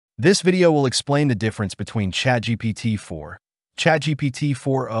This video will explain the difference between ChatGPT-4,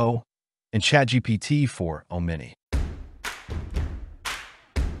 ChatGPT-4o, and ChatGPT-4o Mini.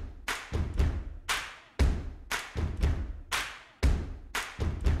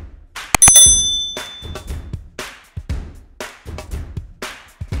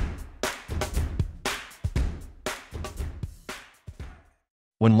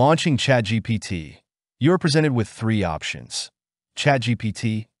 When launching ChatGPT, you are presented with three options: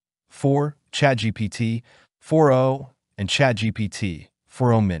 ChatGPT-4, ChatGPT-4o, and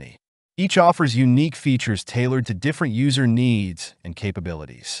ChatGPT-4o Mini. Each offers unique features tailored to different user needs and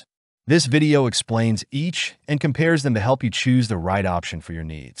capabilities. This video explains each and compares them to help you choose the right option for your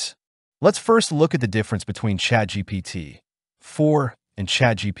needs. Let's first look at the difference between ChatGPT-4 and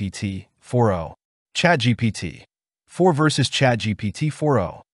ChatGPT-4o. ChatGPT-4 versus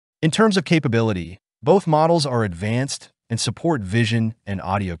ChatGPT-4o. In terms of capability, both models are advanced and support vision and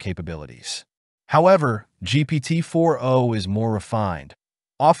audio capabilities. However, GPT-4o is more refined,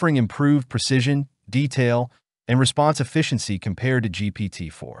 offering improved precision, detail, and response efficiency compared to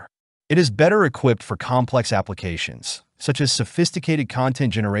GPT-4. It is better equipped for complex applications, such as sophisticated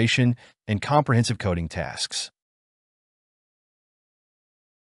content generation and comprehensive coding tasks.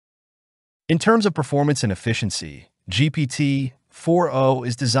 In terms of performance and efficiency, GPT-4o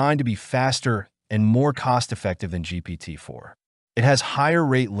is designed to be faster and more cost-effective than GPT-4. It has higher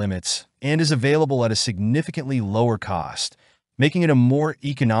rate limits and is available at a significantly lower cost, making it a more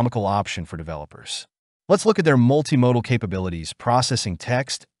economical option for developers. Let's look at their multimodal capabilities, processing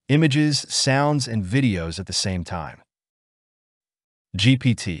text, images, sounds, and videos at the same time.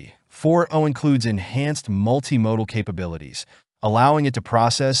 GPT-4o includes enhanced multimodal capabilities, allowing it to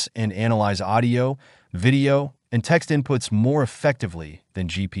process and analyze audio, video, and text inputs more effectively than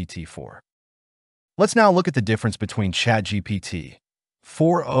GPT-4. Let's now look at the difference between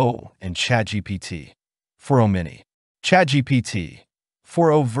ChatGPT-4o and ChatGPT-4o Mini.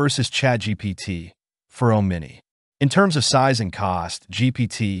 ChatGPT-4o versus ChatGPT-4o Mini. In terms of size and cost,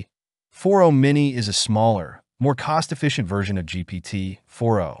 GPT-4o Mini is a smaller, more cost-efficient version of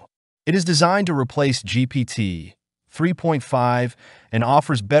GPT-4o. It is designed to replace GPT 3.5 and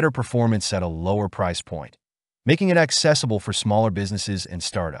offers better performance at a lower price point, making it accessible for smaller businesses and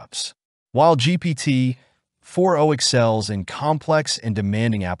startups. While GPT-4o excels in complex and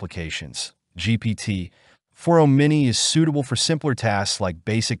demanding applications, GPT-4o Mini is suitable for simpler tasks like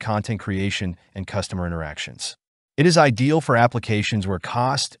basic content creation and customer interactions. It is ideal for applications where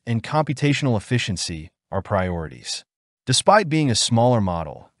cost and computational efficiency are priorities. Despite being a smaller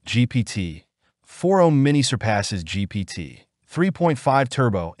model, GPT-4o Mini surpasses GPT 3.5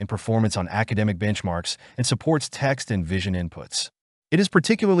 Turbo in performance on academic benchmarks and supports text and vision inputs. It is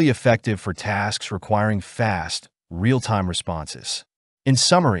particularly effective for tasks requiring fast, real-time responses. In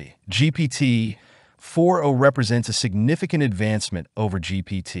summary, GPT-4o represents a significant advancement over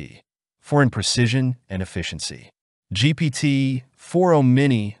GPT-4 in precision and efficiency. GPT-4o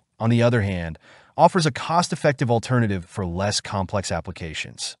Mini, on the other hand, offers a cost-effective alternative for less complex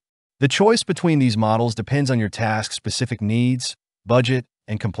applications. The choice between these models depends on your task-specific needs, budget,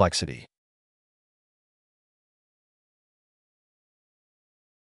 and complexity.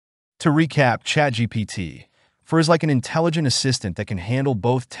 To recap, ChatGPT-4 is like an intelligent assistant that can handle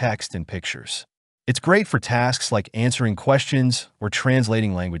both text and pictures. It's great for tasks like answering questions or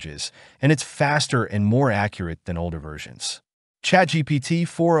translating languages, and it's faster and more accurate than older versions.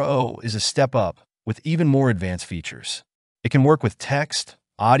 ChatGPT-4o is a step up with even more advanced features. It can work with text,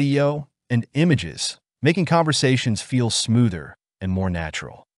 audio, and images, making conversations feel smoother and more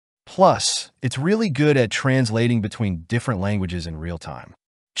natural. Plus, it's really good at translating between different languages in real time.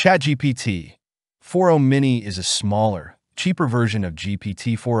 ChatGPT-4o Mini is a smaller, cheaper version of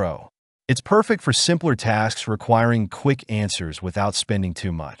GPT-4o. It's perfect for simpler tasks requiring quick answers without spending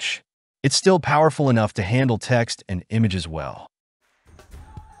too much. It's still powerful enough to handle text and images well.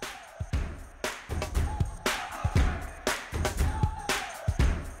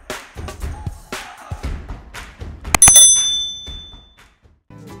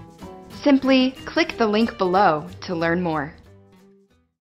 Simply click the link below to learn more.